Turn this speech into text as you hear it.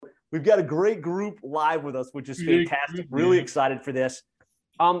We've got a great group live with us, which is fantastic. Really excited for this.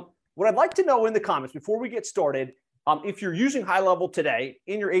 What I'd like to know in the comments before we get started, if you're using High Level today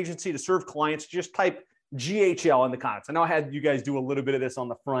in your agency to serve clients, just type GHL in the comments. I know I had you guys do a little bit of this on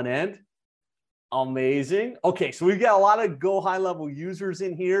the front end. Amazing. Okay, so we've got a lot of Go High Level users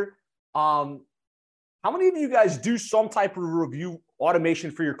in here. How many of you guys do some type of review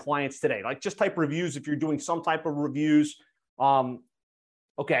automation for your clients today? Like just type reviews if you're doing some type of reviews.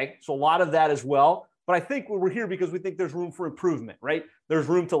 Okay, so a lot of that as well. But I think we're here because we think there's room for improvement, right? There's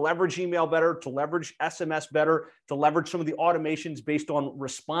room to leverage email better, to leverage SMS better, to leverage some of the automations based on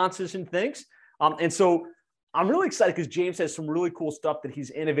responses and things. And so I'm really excited because James has some really cool stuff that he's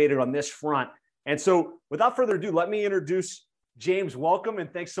innovated on this front. And so without further ado, let me introduce James. Welcome,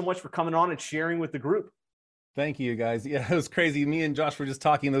 and thanks so much for coming on and sharing with the group. Thank you, guys. Yeah, it was crazy. Me and Josh were just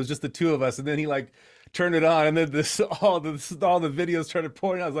talking. There was just the two of us, and then he like turned it on, and then all the videos started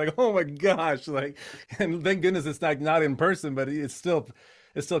pouring. I was like, oh my gosh! Like, and thank goodness it's not in person, but it's still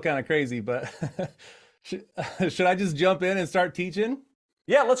kind of crazy. But should I just jump in and start teaching?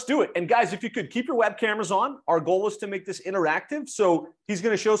 Yeah, let's do it. And guys, if you could keep your web cameras on, our goal is to make this interactive. So he's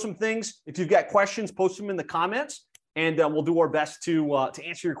going to show some things. If you've got questions, post them in the comments, and we'll do our best to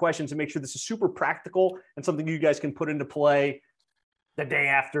answer your questions and make sure this is super practical and something you guys can put into play the day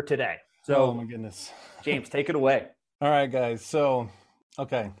after today. So, oh my goodness, James, take it away. All right, guys. So,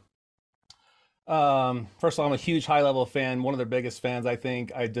 okay. First of all, I'm a huge High Level fan, one of their biggest fans, I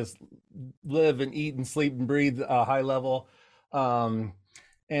think. I just live and eat and sleep and breathe High Level. And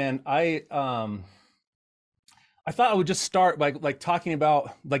I thought I would just start by like talking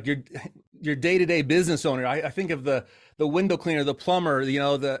about like your day-to-day business owner. I think of the window cleaner, the plumber, you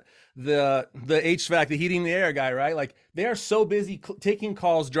know, the HVAC, the heating and the air guy, right? Like they are so busy taking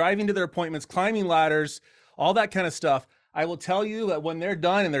calls, driving to their appointments, climbing ladders, all that kind of stuff. I will tell you that when they're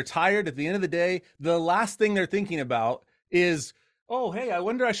done and they're tired at the end of the day, the last thing they're thinking about is, oh, hey, I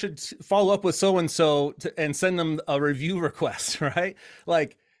wonder I should follow up with so-and-so and send them a review request, right?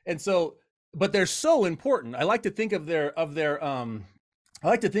 Like, and so, but they're so important. I like to think of their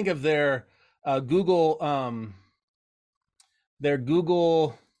Google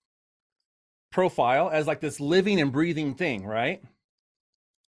profile as like this living and breathing thing, right?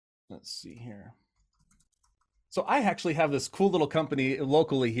 Let's see here. So I actually have this cool little company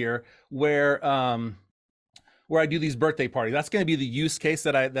locally here where I do these birthday parties. That's going to be the use case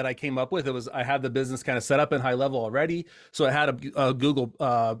that I came up with. I had the business kind of set up in High Level already, so I had a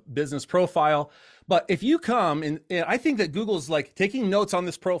Google business profile. But if you come and I think that Google's like taking notes on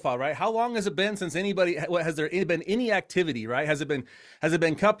this profile, right? How long has it been since anybody? Has there been any activity, right? Has it been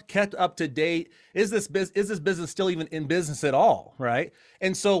kept up to date? Is this business still even in business at all, right?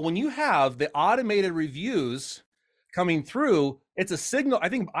 And so when you have the automated reviews coming through, it's a signal.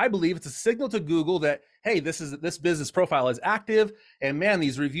 I believe it's a signal to Google that, hey, this business profile is active, and man,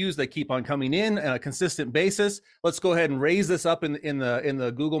 these reviews, they keep on coming in on a consistent basis. Let's go ahead and raise this up in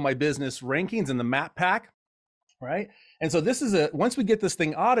the Google My Business rankings in the map pack, right? And so this is once we get this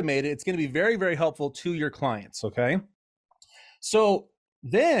thing automated, it's going to be very, very helpful to your clients. Okay, so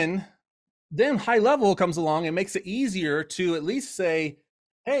then High Level comes along and makes it easier to at least say,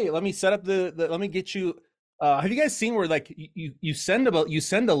 hey, let me set up let me get you. Have you guys seen where like you send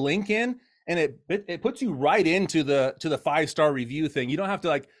a link in and it puts you right into the 5-star review thing? You don't have to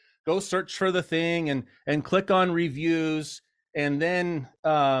like go search for the thing and click on reviews and then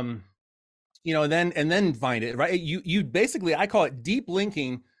you know and then find it, right? You basically, I call it deep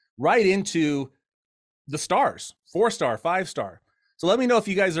linking right into the stars, 4-star, 5-star. So let me know if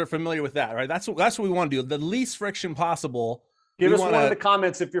you guys are familiar with that, right? That's what we want to do, the least friction possible. Give us one in the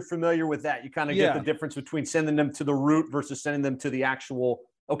comments if you're familiar with that. You kind of get the difference between sending them to the root versus sending them to the actual.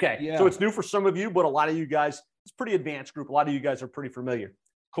 Okay, yeah. So it's new for some of you, but a lot of you guys, it's a pretty advanced group. A lot of you guys are pretty familiar.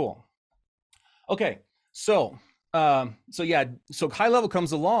 Cool. Okay, so so High Level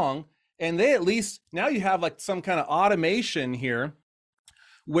comes along, and they at least now you have like some kind of automation here,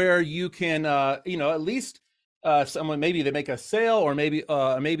 where you can at least someone, maybe they make a sale, or maybe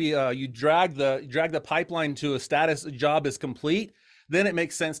you drag the pipeline to a status, a job is complete, then it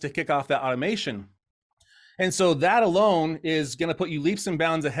makes sense to kick off that automation. And so that alone is going to put you leaps and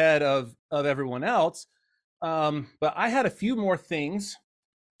bounds ahead of everyone else. But I had a few more things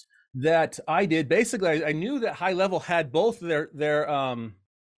that I did. Basically, I knew that High Level had both their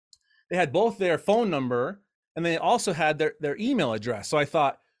phone number, and they also had their email address. So I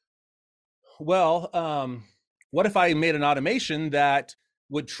thought, well, what if I made an automation that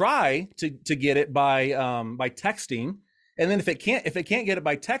would try to get it by texting, and then if it can't get it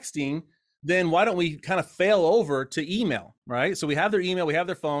by texting, then why don't we kind of fail over to email, right? So we have their email, we have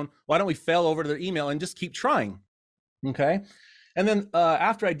their phone. Why don't we fail over to their email and just keep trying? Okay. And then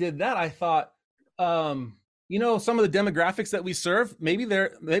after I did that, I thought, you know, some of the demographics that we serve, maybe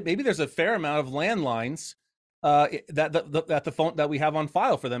there's a fair amount of landlines that the phone that we have on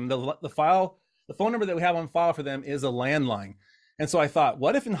file for them. The phone number that we have on file for them is a landline. And so I thought,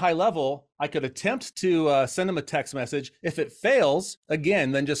 what if in high level, I could attempt to send them a text message. If it fails,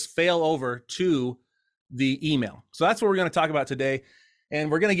 again, then just fail over to the email. So that's what we're going to talk about today.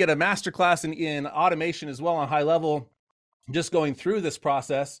 And we're going to get a masterclass in automation as well on high level, just going through this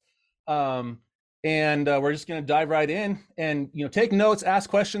process. And we're just going to dive right in and, you know, take notes, ask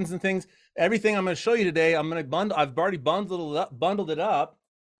questions and things. Everything I'm going to show you today, I've already bundled it up,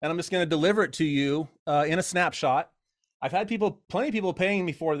 and I'm just going to deliver it to you in a snapshot. I've had plenty of people paying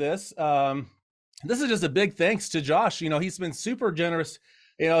me for this. This is just a big thanks to Josh. You know, he's been super generous.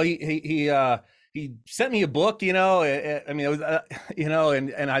 You know, he sent me a book, you know, I mean, it was, you know,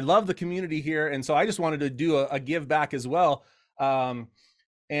 and I love the community here. And so I just wanted to do a give back as well.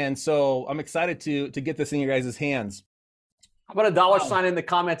 And so I'm excited to get this in your guys' hands. How about a dollar sign in the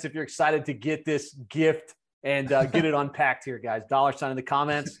comments if you're excited to get this gift and get it unpacked here, guys? Dollar sign in the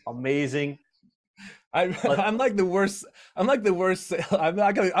comments. Amazing. I'm like the worst. I'm like the worst. I'm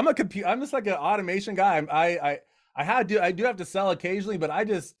just like an automation guy. I do have to sell occasionally, but I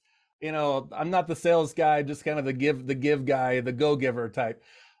just, you know, I'm not the sales guy. I'm just kind of the give guy, the go giver type.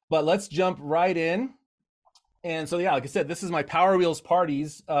 But let's jump right in. And so, yeah, like I said, this is my Power Wheels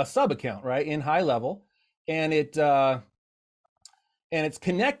Parties sub account, right, in high level, and it's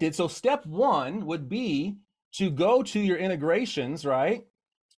connected. So step one would be to go to your integrations, right?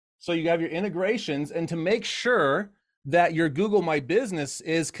 So you have your integrations, and to make sure that your Google My Business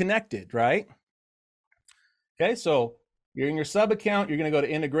is connected, right? Okay, so you're in your sub account, you're going to go to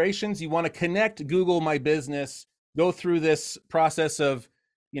integrations. You want to connect Google My Business, go through this process of,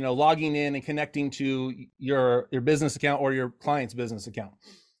 you know, logging in and connecting to your business account or your client's business account.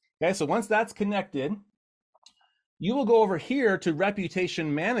 Okay, so once that's connected, you will go over here to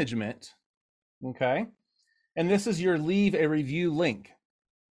reputation management. Okay, and this is your leave a review link.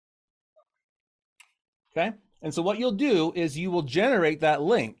 Okay, and so what you'll do is you will generate that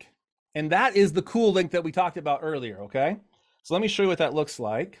link, and that is the cool link that we talked about earlier. Okay, so let me show you what that looks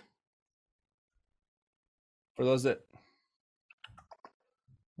like for those that,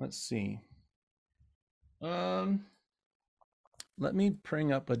 let's see. Let me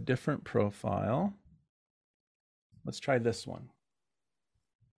bring up a different profile. Let's try this one.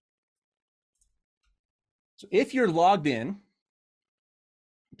 So if you're logged in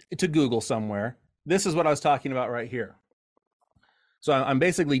to Google somewhere, this is what I was talking about right here. So I'm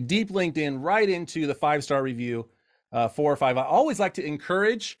basically deep linked in right into the 5-star review, 4 or 5. I always like to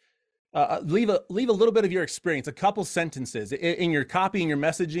encourage, leave a little bit of your experience, a couple sentences in your copy, in your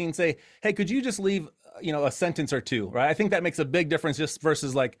messaging. Say, hey, could you just leave, you know, a sentence or two, right? I think that makes a big difference just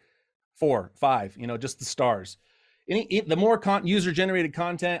versus like 4, 5, you know, just the stars. The more user-generated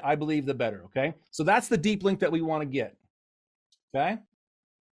content, I believe, the better. Okay, so that's the deep link that we want to get. Okay,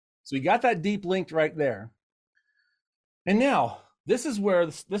 so we got that deep link right there. And now this is where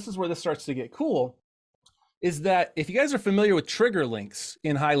this starts to get cool. Is that if you guys are familiar with trigger links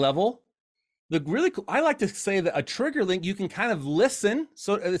in high level, I like to say that a trigger link, you can kind of listen.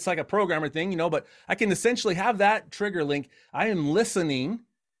 So it's like a programmer thing, you know, but I can essentially have that trigger link. I am listening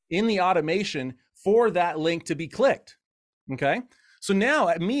in the automation for that link to be clicked. Okay, so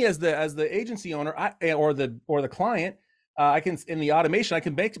now me as the agency owner, or the client, I can, in the automation, I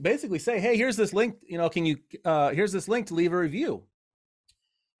can basically say, hey, here's this link, you know, can you here's this link to leave a review.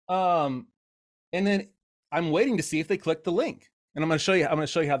 And then I'm waiting to see if they click the link, and I'm going to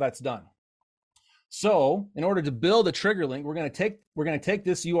show you how that's done. So in order to build a trigger link, we're going to take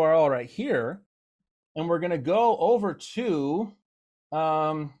this URL right here, and we're going to go over to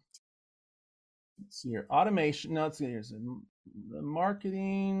let's see here, automation. No, here's the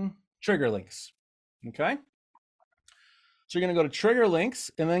marketing trigger links. Okay. So you're going to go to trigger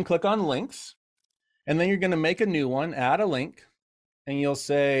links and then click on links. And then you're going to make a new one, add a link, and you'll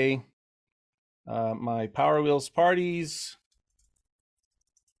say my Power Wheels Parties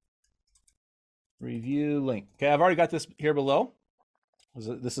review link. Okay, I've already got this here below.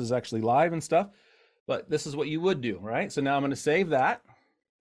 This is actually live and stuff, but this is what you would do, right? So now I'm going to save that.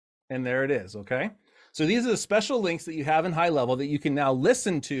 And there it is, okay? So these are the special links that you have in high level that you can now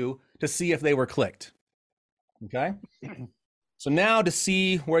listen to see if they were clicked, okay? So now to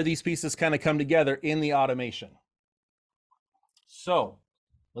see where these pieces kind of come together in the automation. So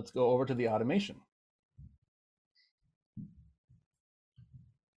let's go over to the automation.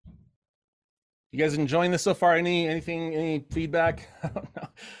 You guys enjoying this so far? Any feedback? I don't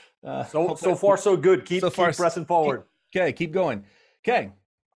know. So far so good. Keep pressing forward. Keep going. Okay.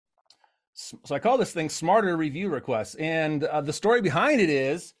 So I call this thing smarter review requests, and the story behind it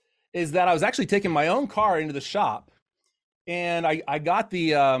is that I was actually taking my own car into the shop, and I got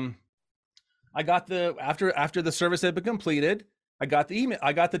the after the service had been completed, I got the email,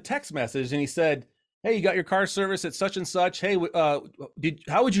 I got the text message, and he said, "Hey, you got your car service at such and such. Hey,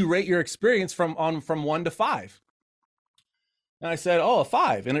 how would you rate your experience from 1 to 5?" And I said, "Oh, a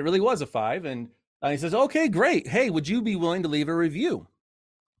 5," and it really was a 5. And he says, "Okay, great. Hey, would you be willing to leave a review?"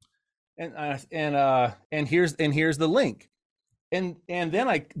 And here's the link. And then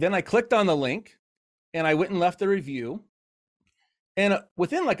I clicked on the link, and I went and left the review. And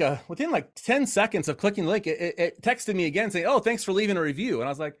within like 10 seconds of clicking the link, it texted me again saying, "Oh, thanks for leaving a review." And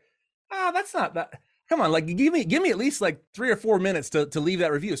I was like, that's not that. Come on, like give me at least like 3 or 4 minutes to leave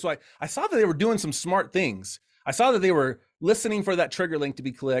that review. So I saw that they were doing some smart things. I saw that they were listening for that trigger link to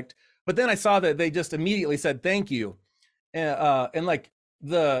be clicked, but then I saw that they just immediately said thank you. And like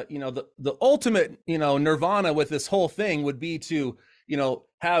the ultimate, nirvana with this whole thing would be to,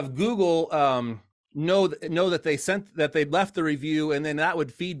 have Google know that they left the review, and then that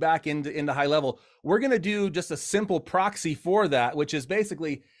would feed back into High Level. We're going to do just a simple proxy for that, which is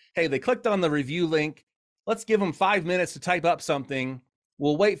basically, hey, they clicked on the review link. Let's give them 5 minutes to type up something.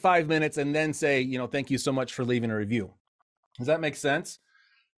 We'll wait 5 minutes and then say, thank you so much for leaving a review. Does that make sense?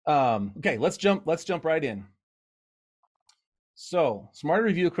 Okay, let's jump right in. So, smarter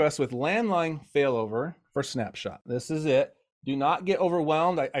review request with landline failover for Snapshot. This is it. Do not get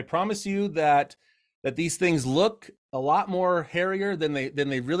overwhelmed. I promise you that these things look a lot more hairier than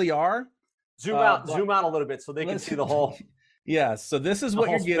they really are. Zoom out a little bit so they can see the whole. Yeah. So this is what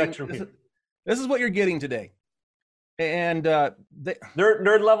you're getting. This is what you're getting today. And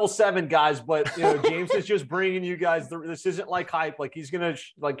nerd level 7 guys, but James is just bringing you guys. This isn't like hype. Like he's gonna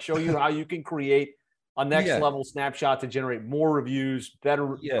show you how you can create a next level snapshot to generate more reviews,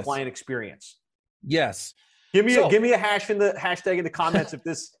 better client experience. Yes. Give me a hashtag in the comments if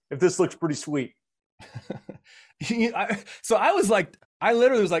this looks pretty sweet. I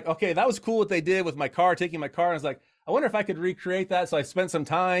literally was like, okay, that was cool what they did with my car, taking my car. And I was like, I wonder if I could recreate that. So I spent some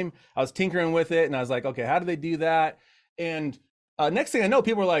time, I was tinkering with it, and I was like, okay, how do they do that? And next thing I know,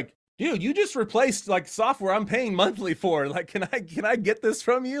 people are like, dude, you just replaced like software I'm paying monthly for. Like, can I get this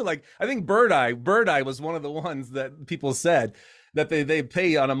from you? Like, I think Bird Eye was one of the ones that people said that they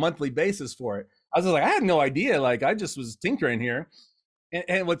pay on a monthly basis for it. I was just like, I had no idea. Like, I just was tinkering here.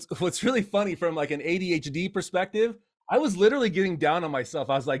 And what's really funny from like an ADHD perspective, I was literally getting down on myself.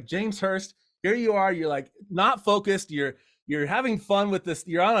 I was like, James Hurst, here you are. You're like not focused. You're having fun with this.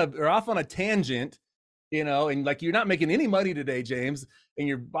 You're off on a tangent, and like you're not making any money today, James, and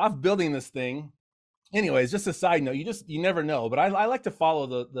you're off building this thing. Anyways, just a side note. You never know, but I like to follow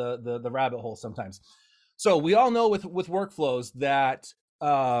the rabbit hole sometimes. So we all know with workflows that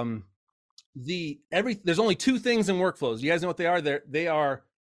there's only 2 things in workflows. You guys know what they are? They are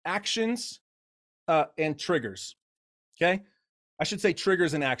actions and triggers. Okay, I should say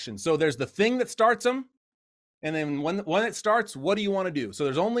triggers and actions. So there's the thing that starts them, and then when it starts, what do you want to do? So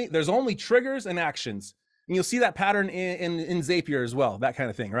there's only triggers and actions, and you'll see that pattern in Zapier as well. That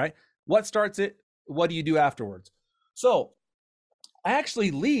kind of thing, right? What starts it? What do you do afterwards? So I actually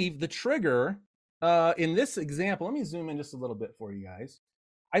leave the trigger in this example. Let me zoom in just a little bit for you guys.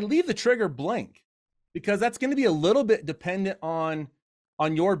 I leave the trigger blank because that's going to be a little bit dependent on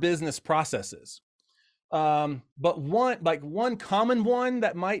your business processes. But one common one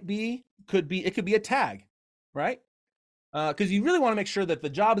that could be a tag, right? Because you really want to make sure that the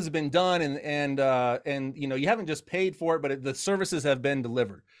job has been done and you haven't just paid for it, but the services have been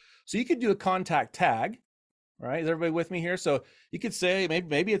delivered. So you could do a contact tag, right? Is everybody with me here? So you could say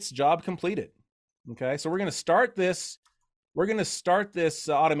maybe it's job completed. Okay, so we're going to start this. We're going to start this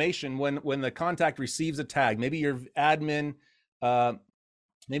automation when the contact receives a tag. Maybe your admin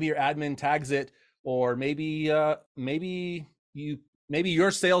tags it, or maybe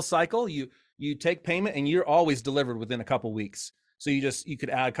your sales cycle, you take payment and you're always delivered within a couple weeks. So you could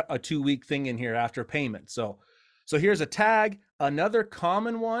add a 2-week thing in here after payment. So here's a tag. Another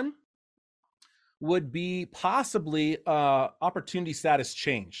common one would be possibly opportunity status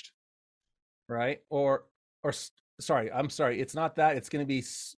changed, right? Or sorry, I'm sorry, it's not that. It's going to be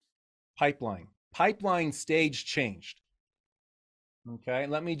pipeline stage changed. Okay,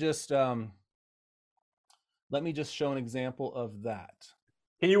 let me just show an example of that.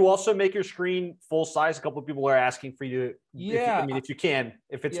 Can you also make your screen full size? A couple of people are asking for you to. Yeah, if you can,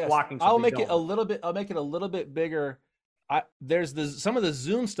 if it's yes, blocking. I'll make it a little bit bigger. there's some of the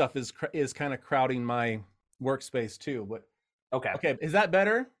Zoom stuff is kind of crowding my workspace too. But okay, is that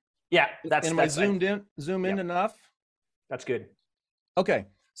better? Yeah, am I zoomed in? Zoom in enough? That's good. Okay,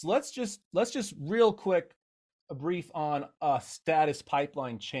 so let's just real quick a brief on status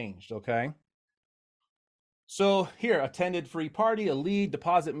pipeline changed. Okay. So here, attended free party, a lead,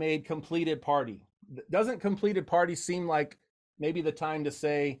 deposit made, completed party. Doesn't completed party seem like maybe the time to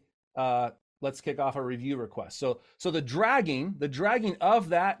say, let's kick off a review request? So the dragging of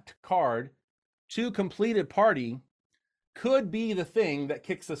that card to completed party could be the thing that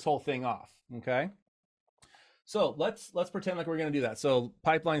kicks this whole thing off. Okay. So let's pretend like we're going to do that. So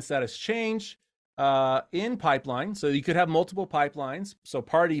pipeline status change in pipeline. So you could have multiple pipelines. So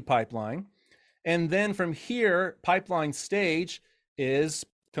party pipeline. And then from here, pipeline stage is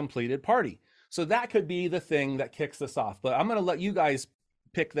completed party. So that could be the thing that kicks this off. But I'm going to let you guys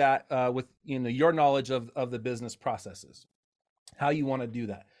pick that with your knowledge of the business processes, how you want to do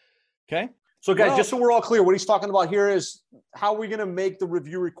that. Okay. So guys, just so we're all clear, what he's talking about here is how we're going to make the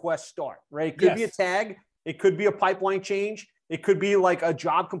review request start, right? It could be a tag. It could be a pipeline change. It could be like a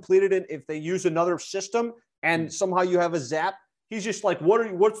job completed. And if they use another system and somehow you have a zap, he's just like,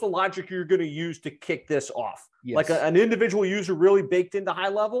 what's the logic you're going to use to kick this off? Yes. Like an individual user really baked into high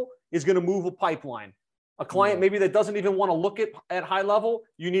level is going to move a pipeline. A client maybe that doesn't even want to look at high level,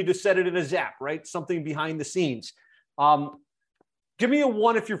 you need to set it in a zap, right? Something behind the scenes. Give me a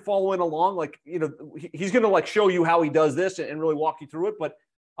 1 if you're following along. Like, he's going to like show you how he does this and really walk you through it. But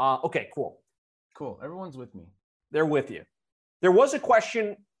okay, cool. Everyone's with me. They're with you. There was a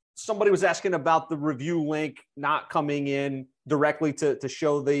question. Somebody was asking about the review link not coming in directly to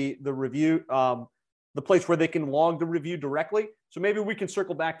show the review, the place where they can log the review directly. So maybe we can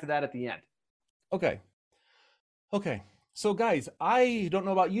circle back to that at the end. Okay. So guys, I don't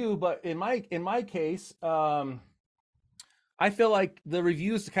know about you, but in my case, I feel like the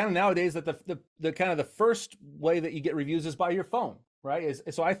reviews kind of nowadays that the kind of the first way that you get reviews is by your phone, right?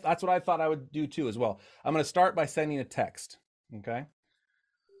 That's what I thought I would do too as well. I'm going to start by sending a text. Okay.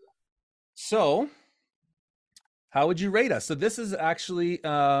 So how would you rate us? So this is actually,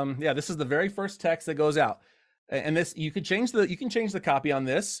 this is the very first text that goes out, and this you can change the copy on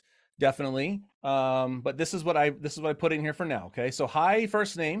this definitely. But this is what I put in here for now. Okay. So hi,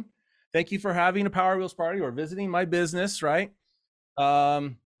 first name. Thank you for having a Power Wheels party or visiting my business, right?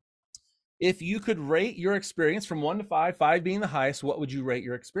 If you could rate your experience from 1 to 5, 5 being the highest, what would you rate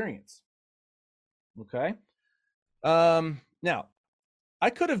your experience? Okay. Now,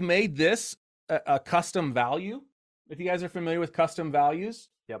 I could have made this a custom value. If you guys are familiar with custom values.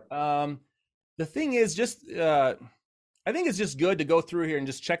 Yep. The thing is I think it's just good to go through here and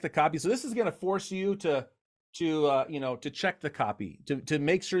just check the copy. So this is going to force you to check the copy, to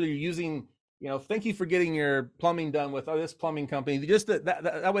make sure that you're using, thank you for getting your plumbing done with this plumbing company. Just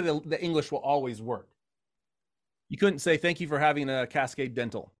that way the English will always work. You couldn't say thank you for having a Cascade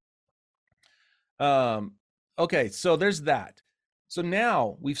Dental. Okay, so there's that. So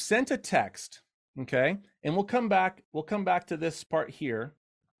now we've sent a text, okay, and we'll come back to this part here.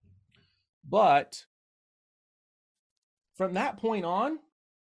 But from that point on,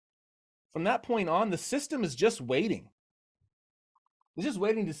 the system is just waiting. It's just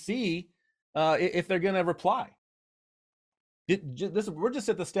waiting to see if they're going to reply. We're just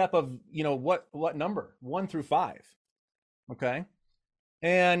at the step of, what number, 1 through 5. Okay.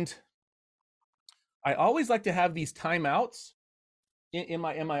 And I always like to have these timeouts in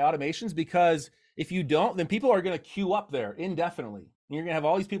my automations, because if you don't, then people are going to queue up there indefinitely. And you're going to have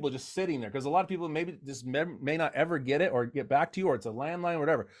all these people just sitting there, because a lot of people maybe just may not ever get it or get back to you, or it's a landline or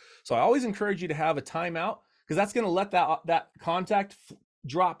whatever. So I always encourage you to have a timeout, because that's going to let that contact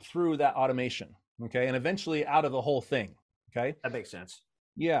drop through that automation. Okay. And eventually out of the whole thing. Okay. That makes sense.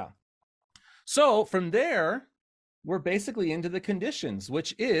 Yeah. So from there, we're basically into the conditions,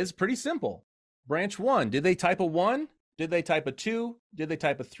 which is pretty simple. Branch 1, did they type a 1? Did they type a 2? Did they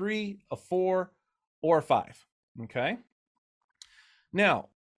type a 3, a 4, or a 5? Okay. Now,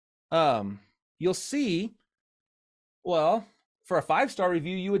 you'll see, well, for a 5-star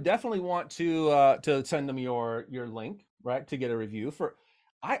review, you would definitely want to send them your link, right, to get a review.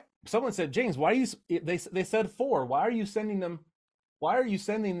 Someone said, James, why are you? They said 4. Why are you sending them? Why are you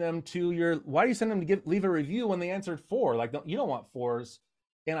sending them to leave a review when they answered 4? Like, you don't want 4s.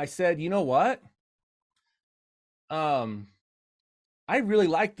 And I said, you know what? I really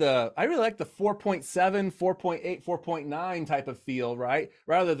like the 4.7, 4.8, 4.9 type of feel, right?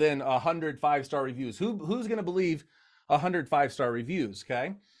 Rather than 100 5-star reviews. Who's going to believe 100 5-star reviews?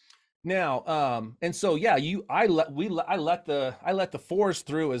 Okay. Now, and so yeah, I let the 4s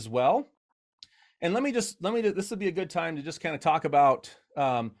through as well. And this would be a good time to just kind of talk about,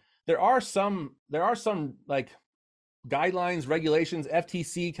 there are some like guidelines, regulations,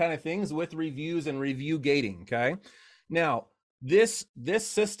 FTC kind of things with reviews and review gating. Okay. Now this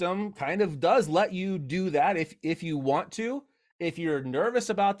system kind of does let you do that if you want to. If you're nervous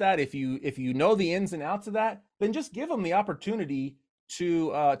about that, if you know the ins and outs of that, then just give them the opportunity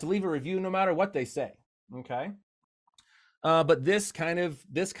to leave a review no matter what they say. Okay. But this kind of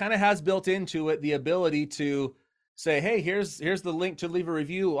has built into it the ability to say, hey, here's the link to leave a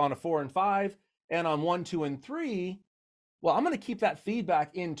review on a 4 and 5, and on 1, 2, and 3. Well, I'm going to keep that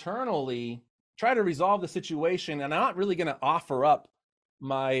feedback internally, try to resolve the situation, and I'm not really going to offer up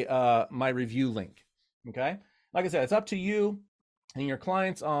my my review link. Okay, like I said, it's up to you and your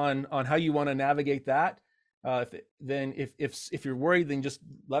clients on how you want to navigate that. If you're worried, then just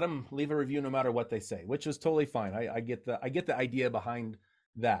let them leave a review no matter what they say, which is totally fine. I get the idea behind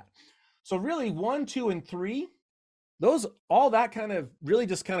that. So really 1, 2, and 3, all that kind of really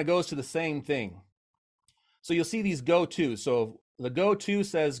just kind of goes to the same thing. So you'll see these go to. So the go to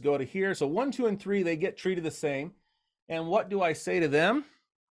says go to here. So 1, 2, and 3, they get treated the same. And what do I say to them?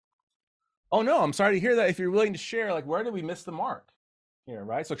 Oh no, I'm sorry to hear that. If you're willing to share, like, where did we miss the mark here,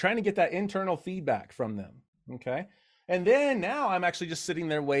 right? So trying to get that internal feedback from them. Okay. And then now I'm actually just sitting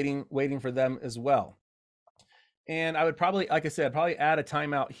there waiting for them as well. And I would probably, like I said, add a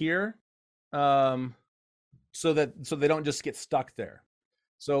timeout here, so they don't just get stuck there.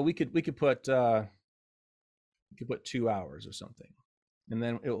 So we could put 2 hours or something, and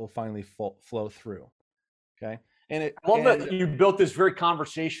then it will finally flow through. Okay. And I love that you built this very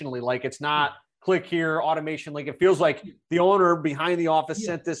conversationally. Like, it's not click here, automation. Like, it feels like the owner behind the office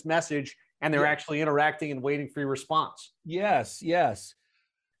sent this message, and they're actually interacting and waiting for your response. Yes. Yeah.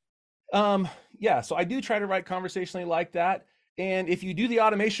 So I do try to write conversationally like that. And if you do the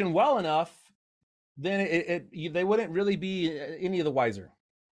automation well enough, then they wouldn't really be any of the wiser.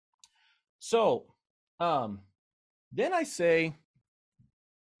 So, then I say,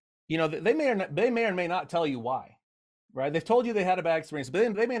 they may or may not tell you why, right? They've told you they had a bad experience,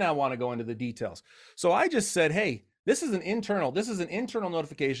 but they may not want to go into the details. So I just said, hey, this is an internal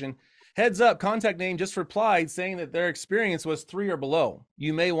notification. Heads up, contact name just replied saying that their experience was 3 or below.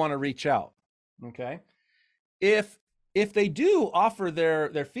 You may want to reach out. Okay. If they do offer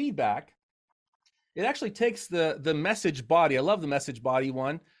their feedback, it actually takes the message body. I love the message body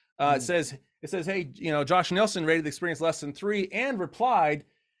one. It says, hey, Josh Nelson rated the experience less than 3 and replied,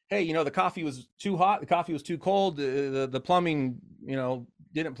 hey, the coffee was too hot, the coffee was too cold, the plumbing,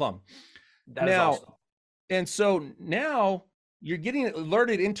 didn't plumb. That is awesome. And so now you're getting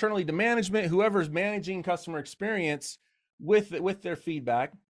alerted internally to management, whoever's managing customer experience with their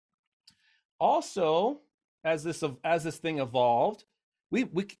feedback. Also, as this thing evolved, we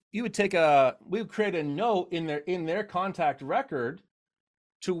would create a note in their contact record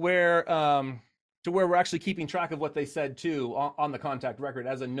to where we're actually keeping track of what they said too on the contact record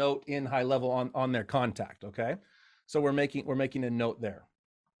as a note in high level on their contact. Okay, so we're making a note there.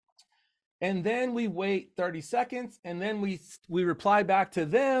 And then we wait 30 seconds, and then we reply back to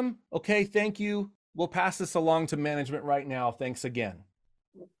them. Okay, thank you. We'll pass this along to management right now. Thanks again.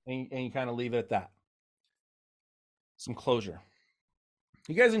 And you kind of leave it at that. Some closure.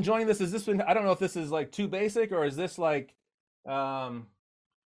 You guys enjoying this? I don't know if this is like too basic, or is this like,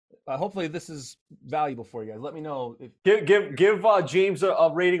 hopefully this is valuable for you guys. Let me know. Give James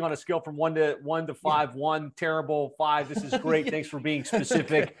a rating on a scale from 1 to 5. Yeah. 1, terrible. 5, this is great. Thanks for being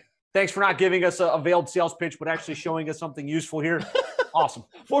specific. Thanks for not giving us a veiled sales pitch, but actually showing us something useful here. Awesome.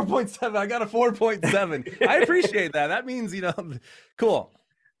 4.7. I got a 4.7. I appreciate that. That means, cool.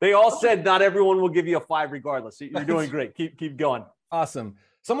 They all said not everyone will give you a 5 regardless. You're doing great. Keep going. Awesome.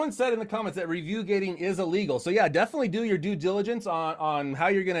 Someone said in the comments that review gating is illegal. So yeah, definitely do your due diligence on how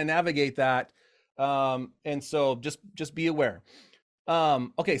you're going to navigate that. And so just be aware.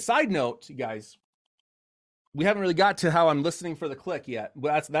 Okay. Side note, you guys, we haven't really got to how I'm listening for the click yet.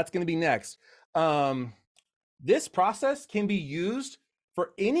 That's going to be next. This process can be used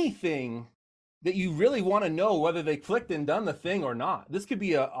for anything that you really want to know whether they clicked and done the thing or not. This could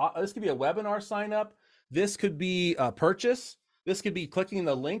be a webinar sign up. This could be a purchase. This could be clicking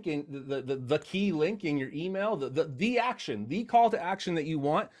the link in the key link in your email, the action, the call to action that you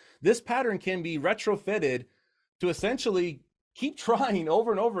want. This pattern can be retrofitted to essentially keep trying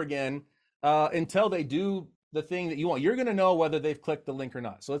over and over again until they do the thing that you want. You're going to know whether they've clicked the link or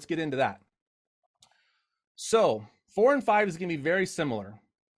not. So let's get into that. So 4 and 5 is going to be very similar.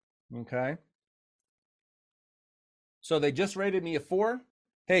 Okay. So they just rated me a 4.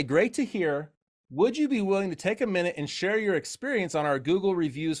 Hey, great to hear. Would you be willing to take a minute and share your experience on our Google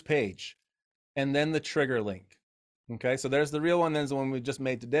reviews page? and then the trigger link. Okay, so there's the real one. There's the one we just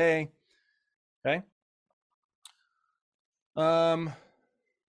made today. Okay.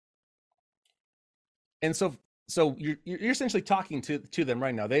 And so you're essentially talking to them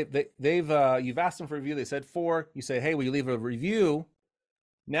right now. You've asked them for a review. They said 4. You say, hey, will you leave a review?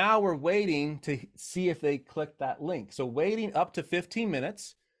 Now we're waiting to see if they click that link. So waiting up to 15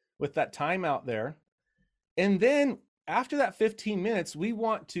 minutes with that timeout there. And then after that 15 minutes, we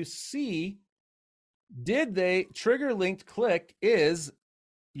want to see, did they trigger linked click is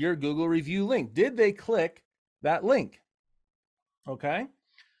your Google review link. Did they click that link? Okay.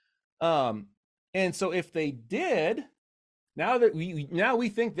 And so if they did, now we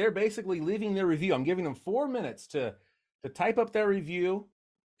think they're basically leaving their review. I'm giving them 4 minutes to type up their review.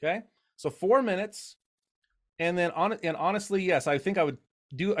 Okay. So 4 minutes. And then honestly, yes, I think I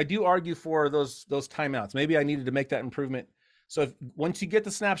do argue for those timeouts. Maybe I needed to make that improvement. So once you get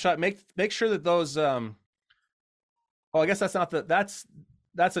the snapshot, make sure that those, I guess that's not that's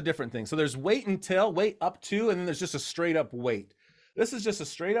a different thing. So there's wait up to, and then there's just a straight up wait. This is just a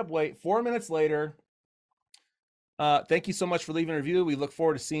straight up wait. 4 minutes later. Thank you so much for leaving a review. We look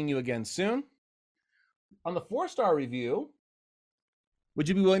forward to seeing you again soon. On the 4-star review, would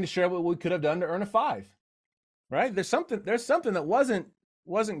you be willing to share what we could have done to earn a 5? Right? There's something that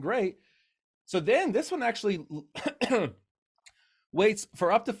wasn't great. So then this one actually waits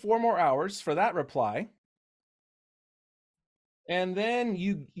for up to 4 more hours for that reply. And then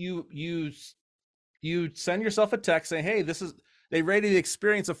you send yourself a text saying, hey, they rated the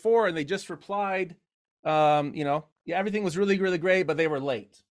experience a 4 and they just replied, everything was really, really great, but they were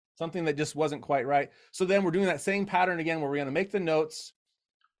late. Something that just wasn't quite right. So then we're doing that same pattern again, where we're going to make the notes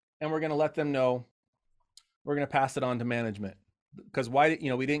and we're going to let them know. We're going to pass it on to management because we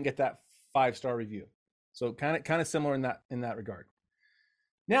didn't get that 5-star review. So kind of similar in that regard.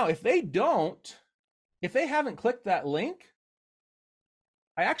 Now, if they haven't clicked that link,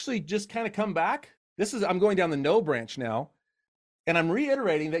 I actually just kind of come back. I'm going down the no branch now, and I'm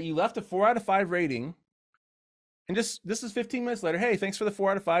reiterating that you left a 4 out of 5 rating. And this is 15 minutes later. Hey, thanks for the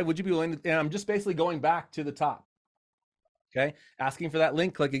 4 out of 5. Would you be willing to, and I'm just basically going back to the top. Okay. Asking for that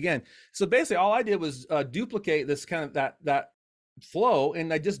link click again. So basically all I did was duplicate this kind of that flow.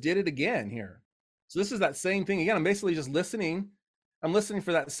 And I just did it again here. So this is that same thing again. I'm basically just listening. I'm listening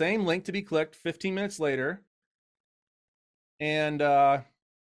for that same link to be clicked 15 minutes later. And, and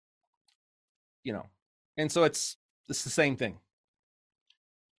so it's the same thing.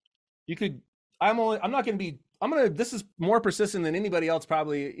 This is more persistent than anybody else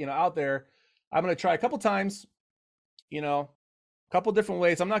probably, out there. I'm going to try a couple times, a couple different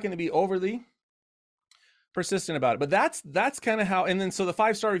ways. I'm not going to be overly persistent about it, but that's kind of how, and then, so the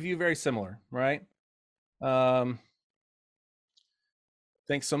 5-star review, very similar, right?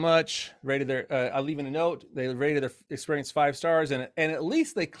 Thanks so much. Rated I'll leave in a note. They rated their experience 5 stars and at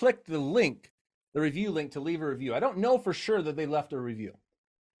least they clicked the link, the review link to leave a review. I don't know for sure that they left a review.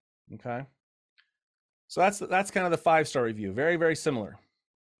 Okay. So that's kind of the 5-star review. Very, very similar.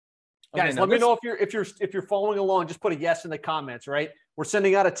 Okay, guys, let me know if you're following along. Just put a yes in the comments, right? We're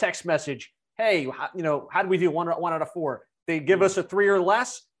sending out a text message. Hey, how did we do? 1 out of 4. They give us a 3 or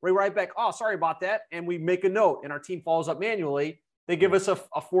less. We write back, oh, sorry about that. And we make a note and our team follows up manually. They give us a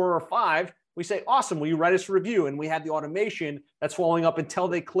 4 or 5. We say, awesome. Will you write us a review? And we have the automation that's following up until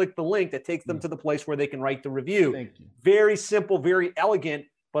they click the link that takes them to the place where they can write the review. Thank you. Very simple, very elegant,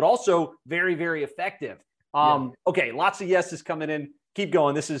 but also very, very effective. Okay, lots of yeses coming in. Keep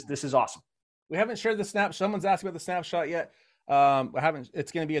going. This is awesome. We haven't shared the snapshot. Someone's asking about the snapshot yet.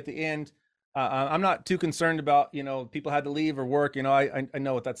 It's going to be at the end. I'm not too concerned about, people had to leave or work. I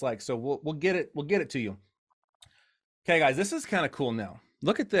know what that's like. So we'll get it. We'll get it to you. Okay, guys, this is kind of cool now.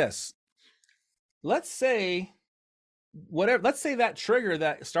 Look at this. Let's say that trigger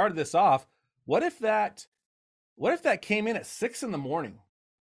that started this off, what if that came in at 6 in the morning,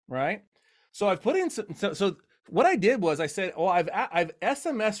 right? So I've put in so what I did was I said, I've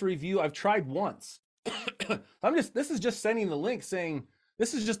SMS review. I've tried once. This is just sending the link saying,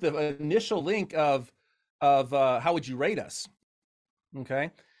 this is just the initial link of how would you rate us?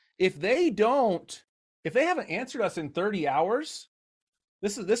 Okay. If they haven't answered us in 30 hours,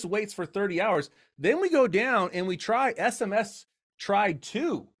 this waits for 30 hours. Then we go down and we try SMS tried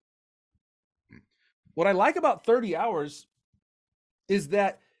 2. What I like about 30 hours is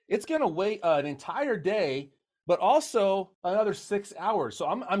that it's going to wait an entire day, but also another 6 hours. So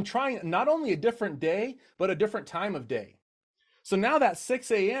I'm trying not only a different day, but a different time of day. So now that 6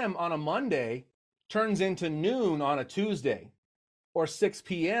 a.m. on a Monday turns into noon on a Tuesday or 6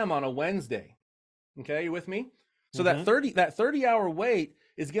 p.m. on a Wednesday. Okay, you with me? So that 30-hour wait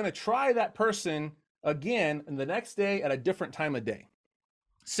is going to try that person again the next day at a different time of day,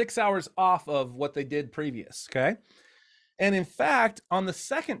 6 hours off of what they did previous. Okay. And in fact, on the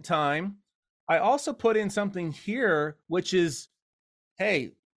second time, I also put in something here, which is,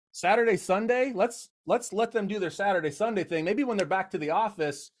 hey, Saturday, Sunday, let's let them do their Saturday, Sunday thing. Maybe when they're back to the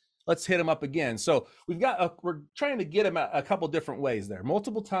office, let's hit them up again. So we're trying to get them a couple different ways there,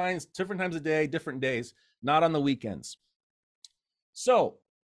 multiple times, different times a day, different days, not on the weekends. So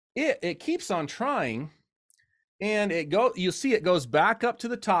it keeps on trying, and you'll see it goes back up to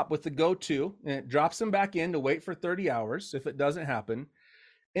the top with the go-to, and it drops them back in to wait for 30 hours if it doesn't happen.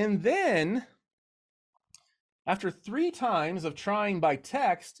 And then after 3 times of trying by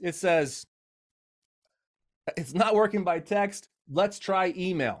text, it says, it's not working by text. Let's try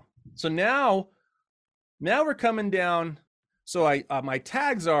email. So now we're coming down. So my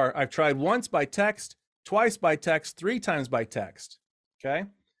tags are, I've tried once by text, twice by text, 3 times by text. Okay.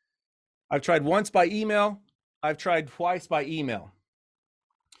 I've tried once by email. I've tried twice by email.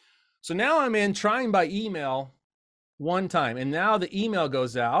 So now I'm in trying by email 1 time, and now the email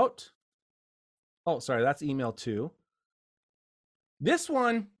goes out. Oh, sorry, that's email 2. This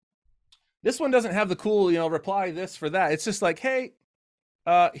one doesn't have the cool, reply this for that. It's just like, hey,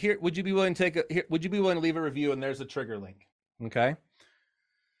 here, would you be willing to leave a review? And there's a trigger link. Okay.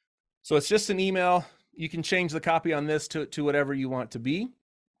 So it's just an email. You can change the copy on this to whatever you want to be.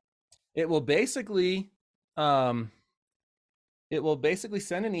 It will basically send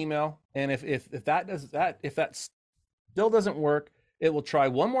an email, and if that still doesn't work, it will try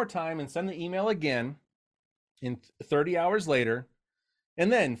one more time and send the email again in 30 hours later.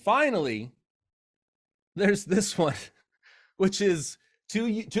 And then finally, there's this one, which is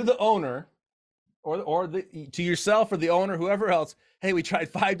to the owner or to yourself or the owner, whoever else. Hey, we tried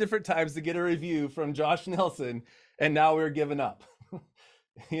 5 different times to get a review from Josh Nelson, and now we're giving up.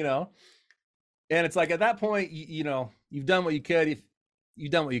 And it's like, at that point, you've done what you could.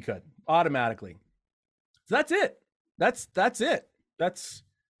 You've done what you could automatically. So that's it. That's it.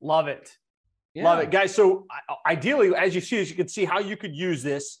 Love it. Yeah. Love it, guys. So ideally, as you can see how you could use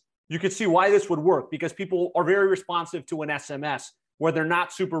this. You could see why this would work, because people are very responsive to an SMS where they're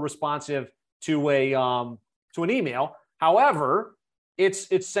not super responsive to an email. However,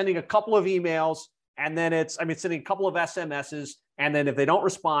 it's sending a couple of emails, and then it's sending a couple of SMSs. And then if they don't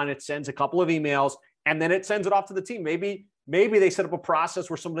respond, it sends a couple of emails, and then it sends it off to the team. Maybe they set up a process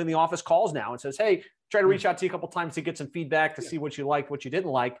where somebody in the office calls now and says, hey, try to reach out to you a couple of times to get some feedback to see what you liked, what you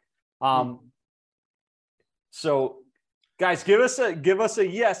didn't like. So guys, give us a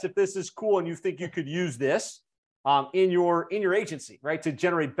yes if this is cool and you think you could use this in your agency, right? To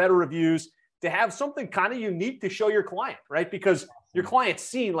generate better reviews, to have something kind of unique to show your client, right? Because your client's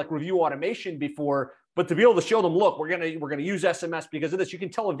seen like review automation before, but to be able to show them, look, we're gonna use SMS because of this, you can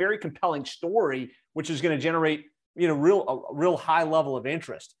tell a very compelling story, which is going to generate a real high level of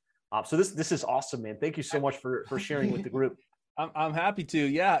interest. So this is awesome, man. Thank you so much for sharing with the group. I'm happy to.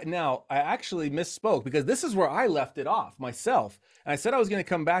 Yeah. Now, I actually misspoke, because this is where I left it off myself. And I said I was going to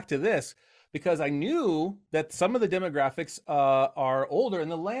come back to this because I knew that some of the demographics are older in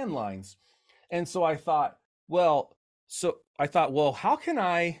the landlines. And so I thought, well, how can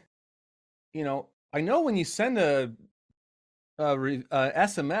I know when you send a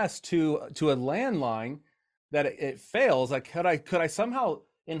SMS to a landline that it fails, like could I somehow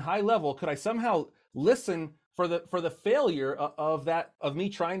in high level, could I somehow listen for the failure of me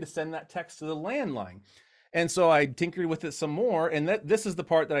trying to send that text to the landline? And so I tinkered with it some more, and this is the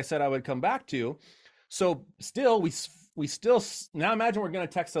part that I said I would come back to. So still, we still, now imagine we're going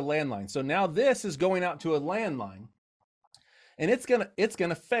to text a landline. So now this is going out to a landline, and it's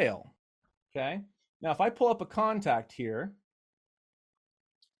gonna fail. Okay. Now, if I pull up a contact here,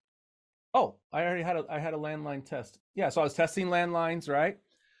 oh, I had a landline test. Yeah, so I was testing landlines, right?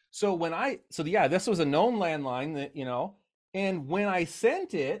 So this was a known landline that, and when I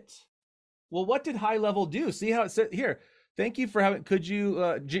sent it, well, what did High Level do? See how it said here, thank you for having,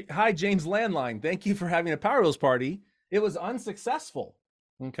 hi, James Landline. Thank you for having a Power Wheels party. It was unsuccessful.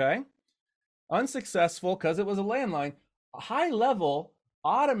 Okay. Unsuccessful because it was a landline. High Level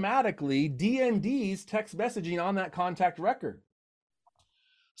automatically DNDs text messaging on that contact record.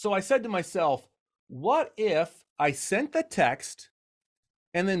 So I said to myself, what if I sent the text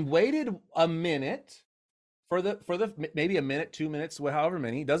and then waited a minute for the maybe a minute, 2 minutes, however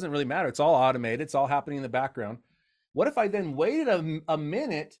many, it doesn't really matter. It's all automated. It's all happening in the background. What if I then waited a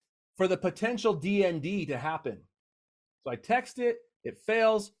minute for the potential DND to happen? So I text it, it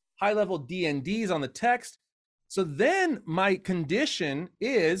fails, High Level DNDs on the text. So then my condition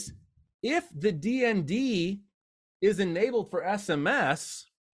is, if the DND is enabled for SMS,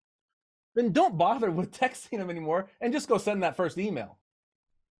 then don't bother with texting them anymore and just go send that first email.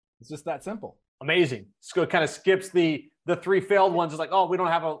 It's just that simple. Amazing. So it kind of skips the 3 failed ones. It's like, oh, we don't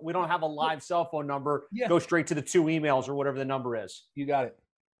have a live cell phone number. Yeah. Go straight to the 2 emails or whatever the number is. You got it.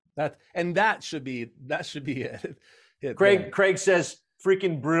 That should be it. Craig says,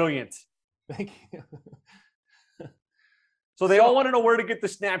 freaking brilliant. Thank you. So they all want to know where to get the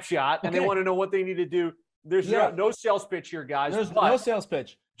snapshot, and they want to know what they need to do. There's no sales pitch here, guys. There's no sales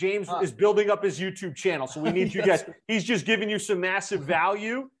pitch. James is building up his YouTube channel, so we need you guys. He's just giving you some massive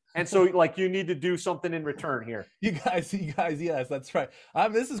value, and so like you need to do something in return here. You guys, yes, that's right.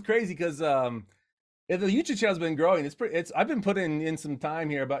 This is crazy because the YouTube channel's been growing. I've been putting in some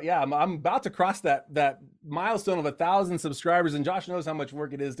time here, but yeah, I'm about to cross that milestone of 1,000 subscribers, and Josh knows how much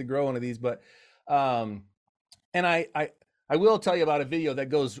work it is to grow one of these. But and I will tell you about a video that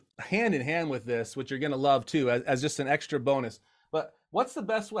goes hand in hand with this, which you're going to love too, as just an extra bonus. But what's the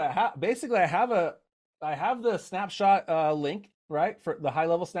best way? Basically, I have the snapshot link, right, for the high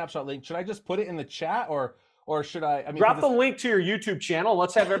level snapshot link. Should I just put it in the chat, or should I? I mean, drop the link to your YouTube channel.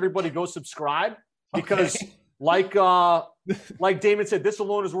 Let's have everybody go subscribe, because like Damon said, this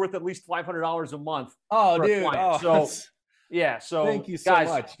alone is worth at least $500 a month. Oh, dude! So yeah, so thank you so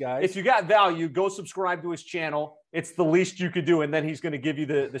much, guys. If you got value, go subscribe to his channel. It's the least you could do, and then he's going to give you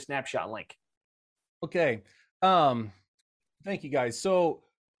the snapshot link. Okay. Thank you, guys. So,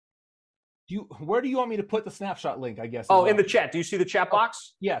 where do you want me to put the snapshot link? I guess. Oh, in the chat. Do you see the chat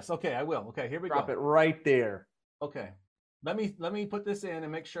box? Yes. Okay, I will. Okay, here we go. Drop it right there. Okay. Let me put this in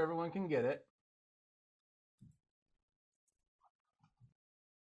and make sure everyone can get it.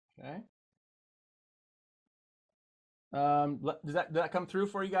 Okay. Did that come through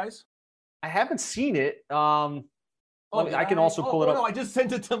for you guys? I haven't seen it. I can also pull it up. No, I just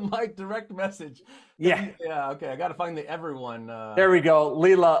sent it to Mike direct message. Yeah. Yeah. Okay. I got to find the everyone. There we go.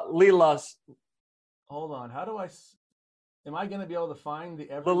 Leela. Hold on. How do I? Am I going to be able to find the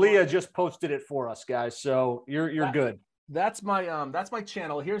everyone? Leah just posted it for us, guys. So you're good. That's my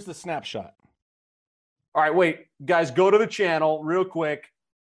channel. Here's the snapshot. All right, wait, guys, go to the channel real quick.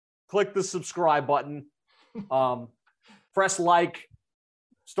 Click the subscribe button. Press like.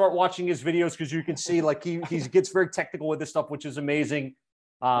 Start watching his videos, because you can see like he gets very technical with this stuff, which is amazing.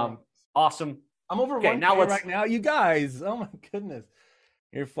 Awesome. I'm over 1K right now, you guys. Oh my goodness,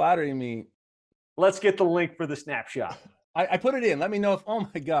 you're flattering me. Let's get the link for the snapshot. I put it in. Let me know if. Oh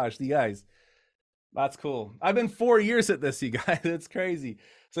my gosh, you guys, that's cool. I've been 4 years at this, you guys. It's crazy.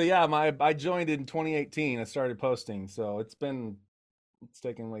 So yeah, I joined in 2018. I started posting, so it's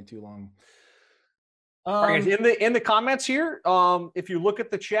taken way too long. All right, in the comments here, if you look at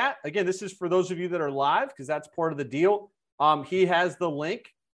the chat, again, this is for those of you that are live, because that's part of the deal. He has the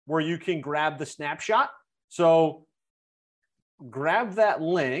link where you can grab the snapshot. So grab that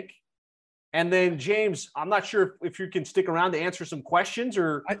link. And then, James, I'm not sure if you can stick around to answer some questions,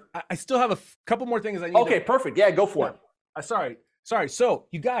 or I still have a couple more things I need. Okay, perfect. Yeah, go for it. Sorry. So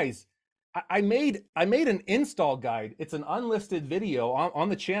you guys, I made an install guide. It's an unlisted video on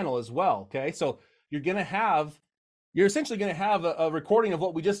the channel as well. Okay, so you're essentially going to have a recording of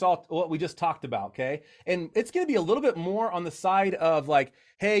what we just talked about. Okay. And it's going to be a little bit more on the side of like,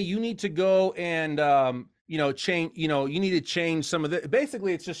 hey, you need to go and, change, you need to change some of the,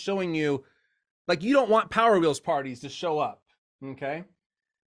 basically it's just showing you like, you don't want Power Wheels parties to show up. Okay.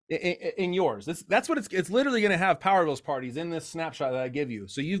 In yours, that's what it's literally going to have Power Wheels parties in this snapshot that I give you.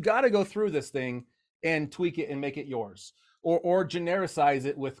 So you've got to go through this thing and tweak it and make it yours. Or genericize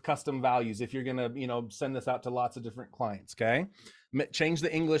it with custom values if you're gonna, send this out to lots of different clients. Okay, change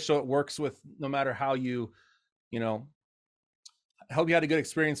the English so it works with no matter how you, I hope you had a good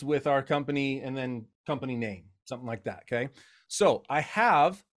experience with our company, and then company name, something like that. Okay, so I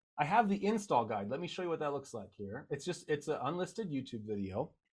have the install guide. Let me show you what that looks like here. It's an unlisted YouTube video.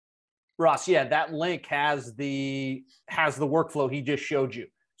 Ross, yeah, that link has the workflow he just showed you,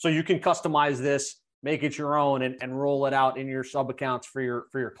 so you can customize this. Make it your own and roll it out in your sub accounts for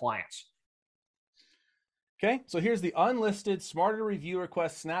your clients. Okay, so here's the unlisted Smarter Review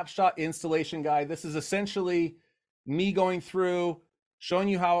Request Snapshot Installation Guide. This is essentially me going through, showing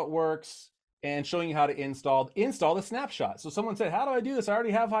you how it works, and showing you how to install the snapshot. So someone said, how do I do this? I already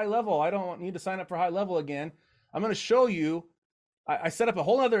have high level. I don't need to sign up for high level again. I'm going to show you. I set up a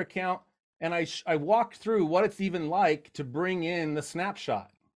whole other account, and I walked through what it's even like to bring in the snapshot.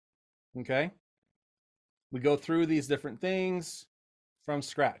 Okay. We go through these different things from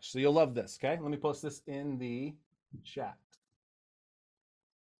scratch. So you'll love this, okay? Let me post this in the chat.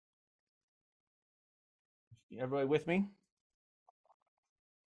 Everybody with me?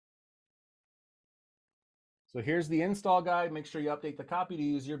 So here's the install guide. Make sure you update the copy to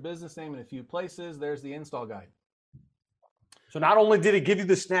use your business name in a few places. There's the install guide. So not only did he give you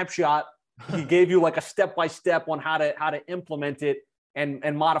the snapshot, he gave you like a step-by-step on how to implement it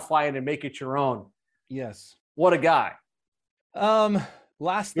and modify it and make it your own. Yes. What a guy.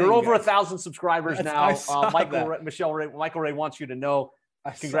 Last thing, you're over 1,000 subscribers now. Michael Ray wants you to know.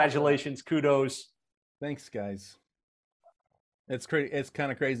 Congratulations. Kudos. Thanks, guys. It's crazy. It's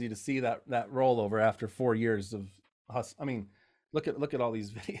kind of crazy to see that rollover after 4 years of hustle. I mean, look at all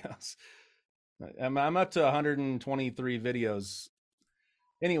these videos. I'm up to 123 videos.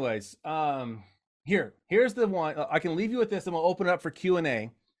 Anyways, here's the one. I can leave you with this, and we'll open it up for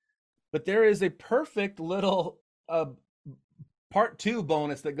Q&A. But there is a perfect little part 2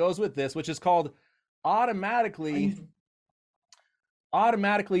 bonus that goes with this, which is called automatically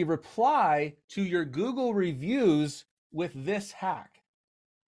reply to your Google reviews with this hack.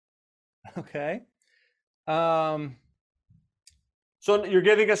 Okay. So you're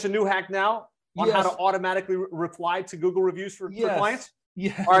giving us a new hack now on how to automatically reply to Google reviews for clients?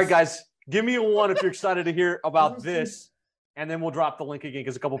 Yes. All right, guys, give me a 1 if you're excited to hear about this, and then we'll drop the link again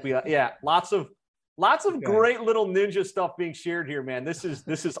because a couple people, lots of great little ninja stuff being shared here, man. This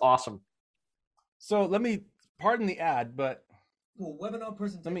is awesome. So let me, pardon the ad, but webinar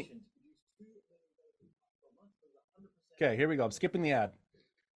presentation. Okay, here we go. I'm skipping the ad.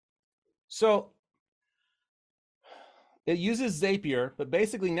 So it uses Zapier, but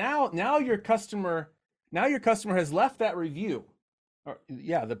basically now your customer has left that review. Or,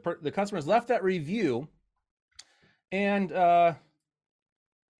 the customer has left that review, and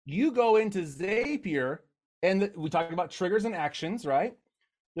you go into Zapier, and we talked about triggers and actions, right?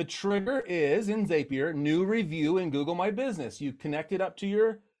 The trigger is in Zapier, new review in Google My Business. You connect it up to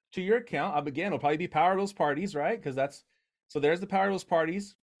your account. Again, it'll probably be Power Those Parties, right? Because so there's the Power Those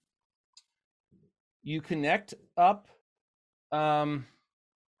Parties. You connect up Google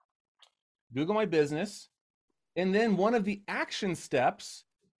My Business, and then one of the action steps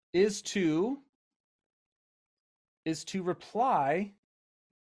is to reply,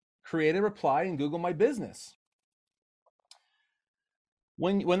 create a reply in Google My Business.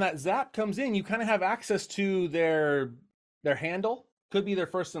 When that zap comes in, you kind of have access to their handle. Could be their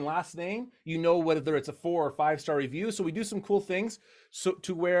first and last name. You know whether it's a 4 or 5-star review. So we do some cool things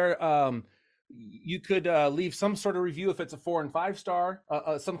to where you could leave some sort of review if it's a 4 and 5-star,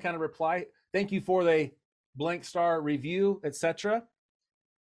 some kind of reply. Thank you for the blank star review, etc.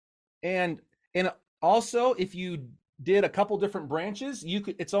 And also, if you did a couple different branches,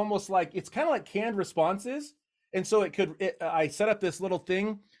 it's almost like, it's kind of like canned responses. And so I set up this little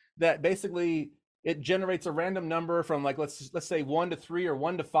thing that basically it generates a random number from, like, let's say 1 to 3 or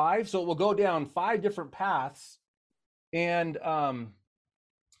 1 to 5. So it will go down 5 different paths, and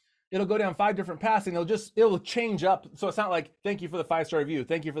it'll go down 5 different paths, and it'll change up. So it's not like, thank you for the 5-star review.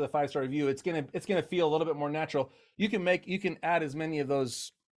 Thank you for the 5-star review. It's going to feel a little bit more natural. You can add as many of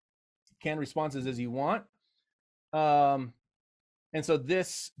those canned responses as you want. And so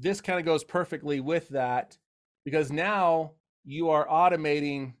this kind of goes perfectly with that, because now you are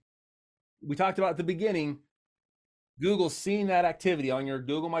automating. We talked about at the beginning, Google's seeing that activity on your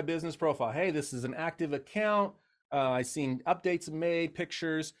Google My Business profile. Hey, this is an active account. I've seen updates made,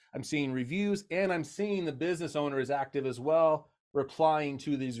 pictures. I'm seeing reviews, and I'm seeing the business owner is active as well, replying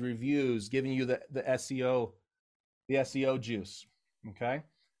to these reviews, giving you the SEO juice. Okay.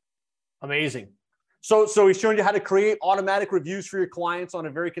 Amazing. So he's showing you how to create automatic reviews for your clients on a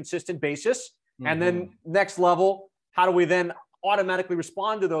very consistent basis. Mm-hmm. And then next level, how do we then automatically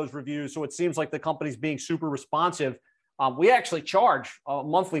respond to those reviews? So it seems like the company's being super responsive. We actually charge a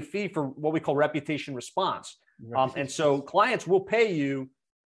monthly fee for what we call reputation response. And so clients will pay you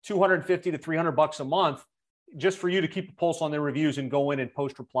 $250 to $300 a month just for you to keep a pulse on their reviews and go in and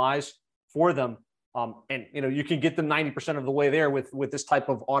post replies for them. And you can get them 90% of the way there with this type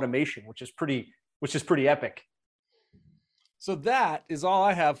of automation, which is pretty epic. So that is all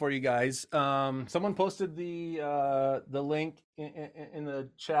I have for you guys. Someone posted the link in the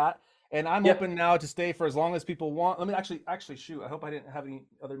chat, and I'm open now to stay for as long as people want. Let me actually shoot. I hope I didn't have any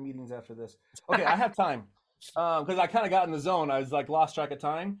other meetings after this. Okay, I have time because I kind of got in the zone. I was like lost track of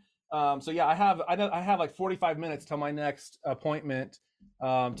time. So yeah, I have like 45 minutes till my next appointment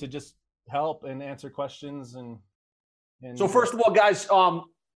to just help and answer questions and so first of all, guys,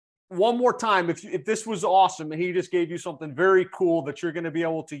 one more time, if this was awesome and he just gave you something very cool that you're going to be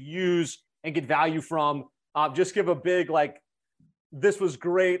able to use and get value from, just give a big, like, this was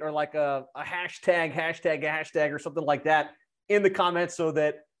great, or like a hashtag or something like that in the comments so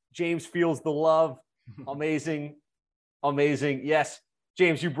that James feels the love. Amazing. Yes,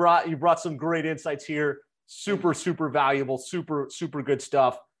 James, you brought some great insights here. super valuable, super good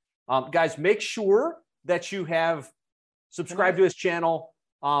stuff. Guys, make sure that you have subscribed to his channel.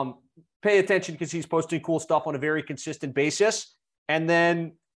 Pay attention because he's posting cool stuff on a very consistent basis. And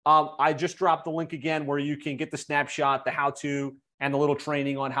then I just dropped the link again where you can get the snapshot, the how-to, and the little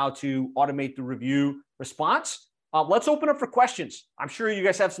training on how to automate the review response. Let's open up for questions. I'm sure you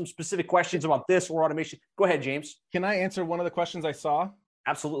guys have some specific questions about this or automation. Go ahead, James. Can I answer one of the questions I saw?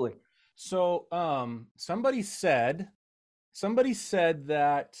 Absolutely. So somebody said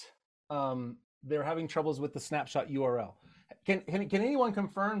that they're having troubles with the snapshot URL. Can anyone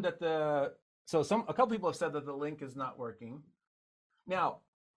confirm that a couple people have said that the link is not working. Now,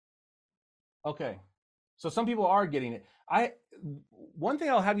 okay, so some people are getting it. One thing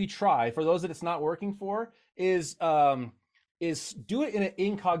I'll have you try for those that it's not working for is do it in an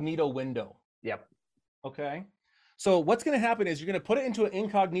incognito window. Yep. Okay. So what's going to happen is you're going to put it into an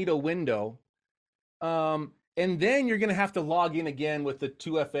incognito window, and then you're going to have to log in again with the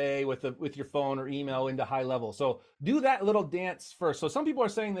 2FA with your phone or email into High Level. So do that little dance first. So some people are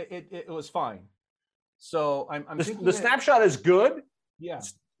saying that it was fine. So I'm thinking the snapshot is good. Yeah.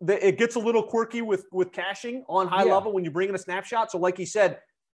 It gets a little quirky with caching on High Level when you bring in a snapshot. So like he said,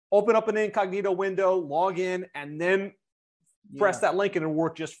 open up an incognito window, log in, and then press that link and it'll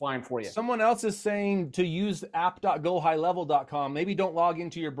work just fine for you. Someone else is saying to use app.gohighlevel.com. Maybe don't log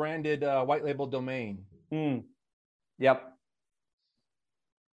into your branded white label domain. Yep.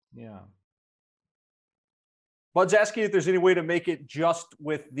 Yeah. Bud's asking if there's any way to make it just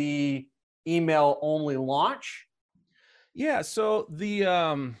with the email only launch. Yeah, so the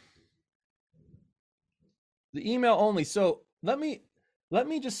email only. So let me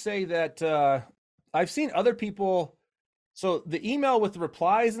just say that I've seen other people. So the email with the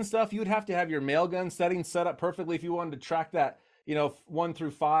replies and stuff, you would have to have your Mailgun settings set up perfectly if you wanted to track that, 1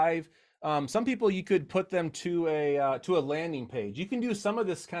 through 5. Some people you could put them to a landing page. You can do some of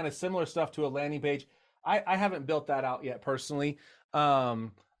this kind of similar stuff to a landing page. I haven't built that out yet personally.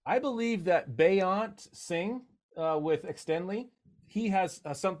 I believe that Bayant Singh with Extendly, he has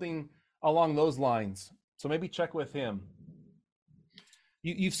something along those lines. So maybe check with him.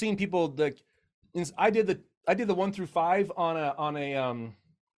 You've seen people I did the 1 through 5 on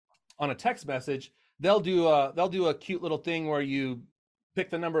a text message. They'll do a cute little thing where you pick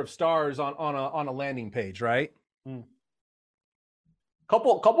the number of stars on a landing page, right?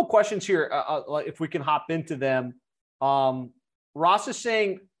 Couple questions here. If we can hop into them. Ross is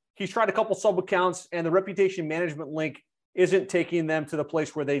saying he's tried a couple sub accounts and the reputation management link isn't taking them to the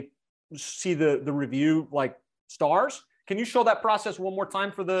place where they see the review like stars. Can you show that process one more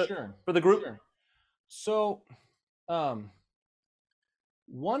time for the group? Sure. So,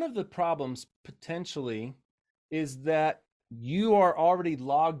 one of the problems potentially is that you are already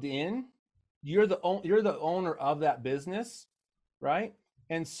logged in. You're the owner of that business, right?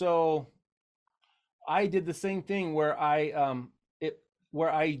 And so, I did the same thing where I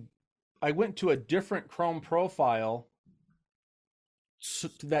went to a different Chrome profile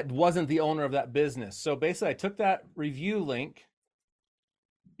that wasn't the owner of that business. So basically, I took that review link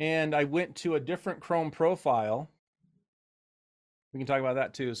and I went to a different Chrome profile. We can talk about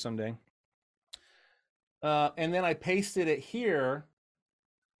that too someday. And then I pasted it here.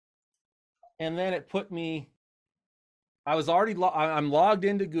 And then it put me, I'm logged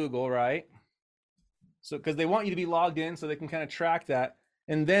into Google, right? So, because they want you to be logged in so they can kind of track that.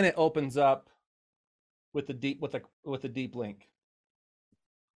 And then it opens up with the deep link.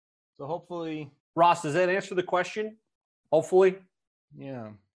 So hopefully. Ross, does that answer the question? Hopefully. Yeah.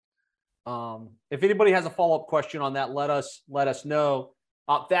 If anybody has a follow-up question on that, let us know.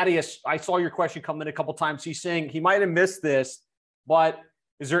 Thaddeus, I saw your question come in a couple times. He's saying he might have missed this, but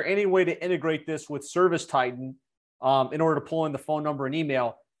is there any way to integrate this with ServiceTitan in order to pull in the phone number and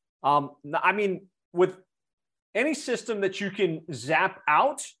email? I mean, with any system that you can zap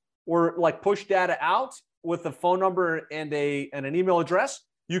out or like push data out with a phone number and an email address,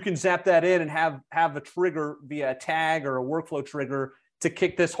 you can zap that in and have a trigger via a tag or a workflow trigger to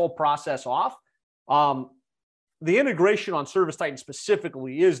kick this whole process off. The integration on ServiceTitan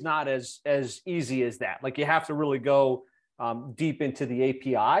specifically is not as easy as that. Like you have to really go deep into the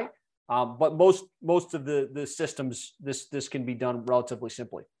API. But most of the systems, this can be done relatively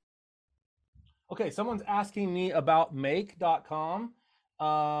simply. Okay, someone's asking me about make.com.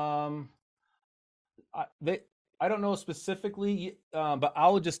 I don't know specifically, but I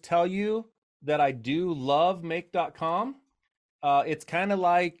will just tell you that I do love make.com. It's kind of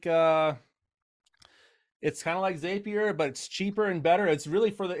like Zapier, but it's cheaper and better. It's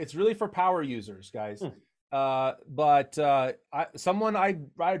really for power users, guys. Someone I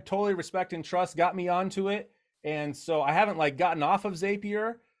totally respect and trust got me onto it, and so I haven't like gotten off of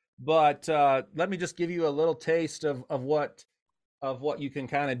Zapier. But let me just give you a little taste of what you can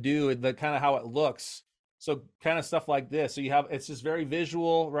kind of do, the kind of how it looks. So kind of stuff like this. So it's just very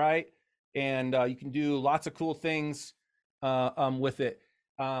visual, right? And you can do lots of cool things with it.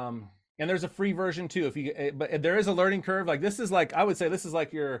 And there's a free version too. But there is a learning curve. Like this is like, I would say this is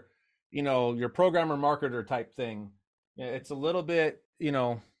like your programmer marketer type thing. It's a little bit,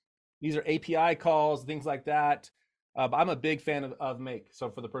 these are API calls, things like that. But I'm a big fan of Make.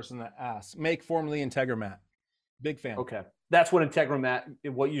 So for the person that asks, Make, formerly Integromat, big fan. Okay, that's what Integromat,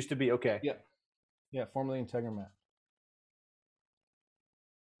 what used to be. Okay. Yeah, formerly Integromat.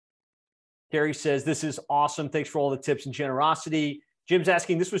 Gary says, this is awesome. Thanks for all the tips and generosity. Jim's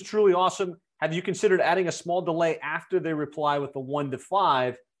asking, this was truly awesome. Have you considered adding a small delay after they reply with the 1 to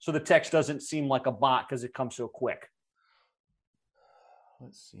 5 so the text doesn't seem like a bot because it comes so quick?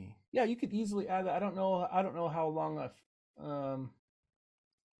 Let's see. Yeah, you could easily add that. I don't know how long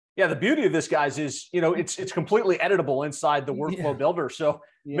Yeah, the beauty of this, guys, is it's completely editable inside the workflow builder. So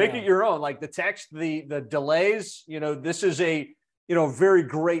make it your own. Like the text, the delays. This is a very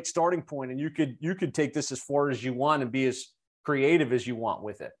great starting point, and you could take this as far as you want and be as creative as you want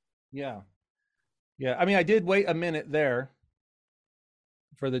with it. Yeah. I mean, I did wait a minute there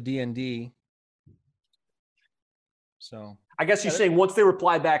for the D&D. So I guess he's saying once they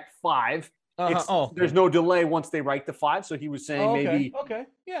reply back 5. There's no delay once they write the 5. So he was saying maybe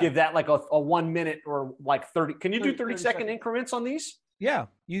give that like a 1 minute or like 30. Can you do 30-second increments on these? Yeah,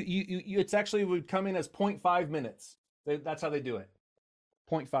 you it's actually would come in as 0.5 minutes. That's how they do it.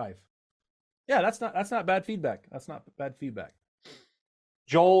 0.5. Yeah, that's not bad feedback. That's not bad feedback.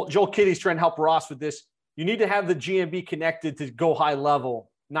 Joel Kitty's trying to help Ross with this. You need to have the GMB connected to go high level,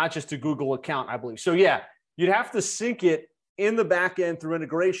 not just a Google account, I believe. So yeah, you'd have to sync it in the back end through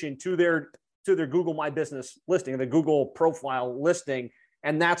integration to their Google My Business listing, the Google profile listing,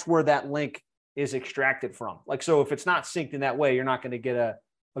 and that's where that link is extracted from. Like, so if it's not synced in that way, you're not going to get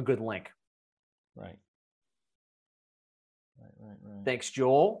a good link. Right. Thanks,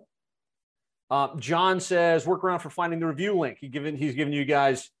 Joel. John says, workaround for finding the review link. He's giving you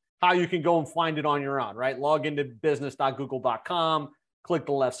guys how you can go and find it on your own, right? Log into business.google.com, click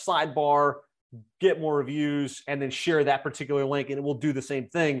the left sidebar, get more reviews, and then share that particular link, and it will do the same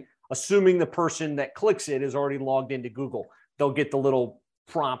thing, assuming the person that clicks it is already logged into Google. They'll get the little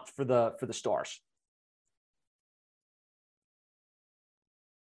prompt for the stars.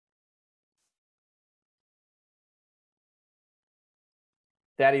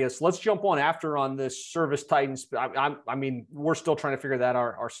 Thaddeus, let's jump on after on this Service Titans. I mean, we're still trying to figure that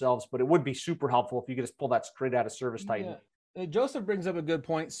out ourselves, but it would be super helpful if you could just pull that straight out of Service Titan. Yeah. Joseph brings up a good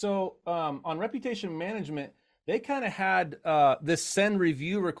point. So on reputation management, they kind of had this send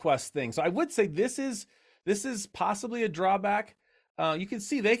review request thing. So I would say this is possibly a drawback. You can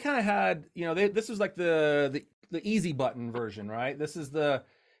see they kind of had, this was like the easy button version, right? This is the,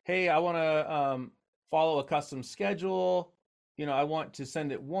 hey, I want to follow a custom schedule. I want to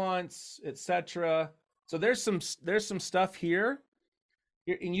send it once, etc. So there's some stuff here,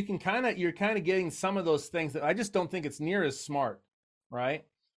 and you're kind of getting some of those things that I just don't think it's near as smart, right?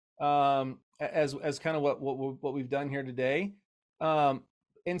 As kind of what we've done here today. And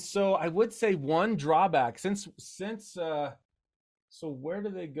so I would say one drawback since so where do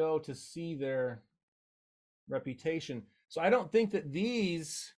they go to see their reputation? So I don't think that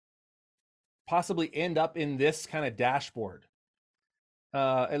these possibly end up in this kind of dashboard.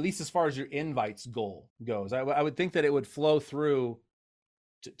 At least as far as your invites goal goes. I would think that it would flow through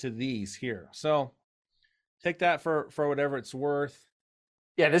to these here. So take that for whatever it's worth.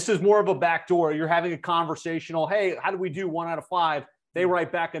 Yeah, this is more of a backdoor. You're having a conversational, hey, how do we do 1 out of 5? They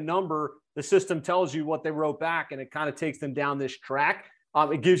write back a number. The system tells you what they wrote back, and it kind of takes them down this track.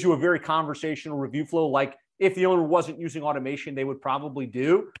 It gives you a very conversational review flow. Like if the owner wasn't using automation, they would probably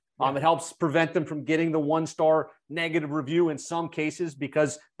do. It helps prevent them from getting the 1-star negative review in some cases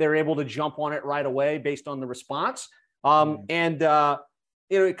because they're able to jump on it right away based on the response. And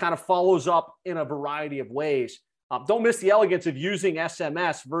it kind of follows up in a variety of ways. Don't miss the elegance of using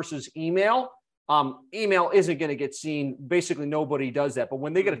SMS versus email. Email isn't going to get seen. Basically, nobody does that. But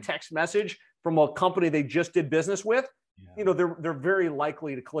when they get a text message from a company they just did business with, they're very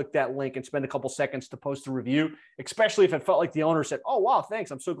likely to click that link and spend a couple seconds to post a review, especially if it felt like the owner said, oh, wow, thanks.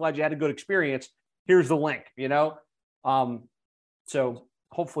 I'm so glad you had a good experience. Here's the link, So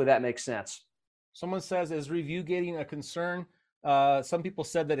hopefully that makes sense. Someone says, is review gating a concern? Some people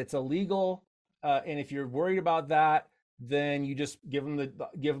said that it's illegal. And if you're worried about that, then you just give them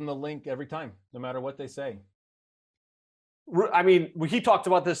the link every time, no matter what they say. I mean, he talked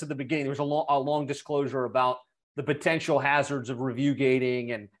about this at the beginning. There was a long disclosure about the potential hazards of review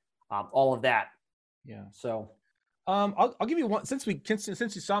gating and all of that. Yeah. So, I'll give you one, since you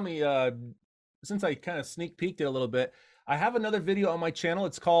saw me, since I kind of sneak peeked it a little bit, I have another video on my channel.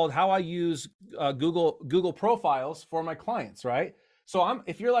 It's called How I Use Google Profiles for My Clients, right? So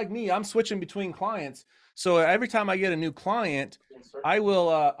if you're like me, I'm switching between clients. So every time I get a new client, I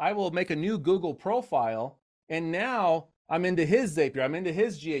will make a new Google profile, and now I'm into his Zapier, I'm into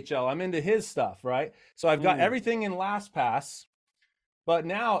his GHL, I'm into his stuff, right? So I've got everything in LastPass, but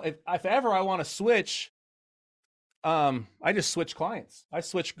now if ever I want to switch, I just switch clients. I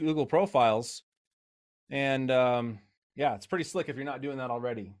switch Google profiles, and yeah, it's pretty slick if you're not doing that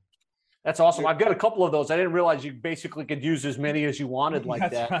already. That's awesome. I've got a couple of those. I didn't realize you basically could use as many as you wanted like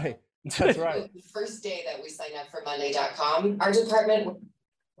that. That's right. That's right. The first day that we signed up for Monday.com, our department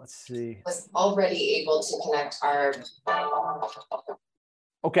was already able to connect our.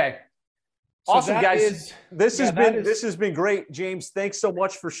 Okay. So awesome, guys. This has been great. James, thanks so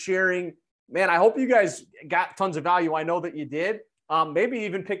much for sharing. Man, I hope you guys got tons of value. I know that you did. Maybe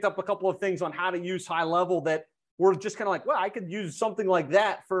even picked up a couple of things on how to use high level that we're just kind of like, well, I could use something like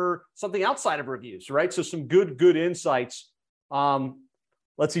that for something outside of reviews, right? So some good insights.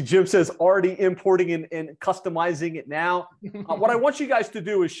 Let's see, Jim says already importing and customizing it now. What I want you guys to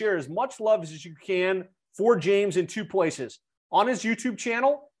do is share as much love as you can for James in two places: on his YouTube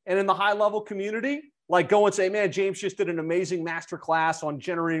channel and in the high level community. Like, go and say, man, James just did an amazing masterclass on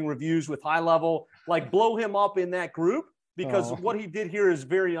generating reviews with high level. Like, blow him up in that group, because what he did here is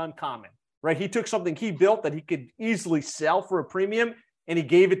very uncommon, right? He took something he built that he could easily sell for a premium, and he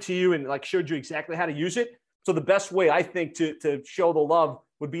gave it to you and like showed you exactly how to use it. So the best way, I think, to show the love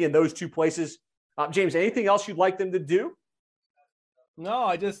would be in those two places. James, anything else you'd like them to do? No,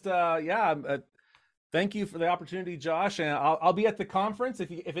 I just, thank you for the opportunity, Josh. And I'll be at the conference.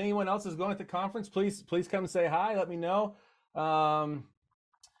 If anyone else is going at the conference, please come say hi. Let me know.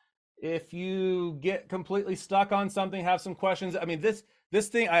 If you get completely stuck on something, have some questions. I mean, this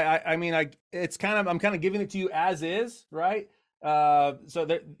thing, it's kind of, I'm kind of giving it to you as is, right? So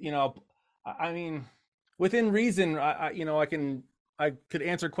that, I mean, within reason, I could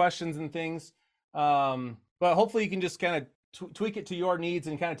answer questions and things. But hopefully you can just kind of tweak it to your needs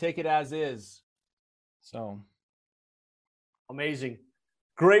and kind of take it as is. So. Amazing.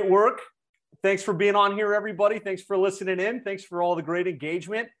 Great work. Thanks for being on here, everybody. Thanks for listening in. Thanks for all the great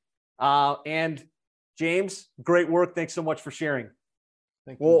engagement. And James, great work. Thanks so much for sharing.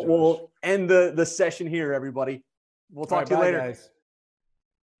 Thank you, We'll end the session here, everybody. We'll talk to you later. Guys.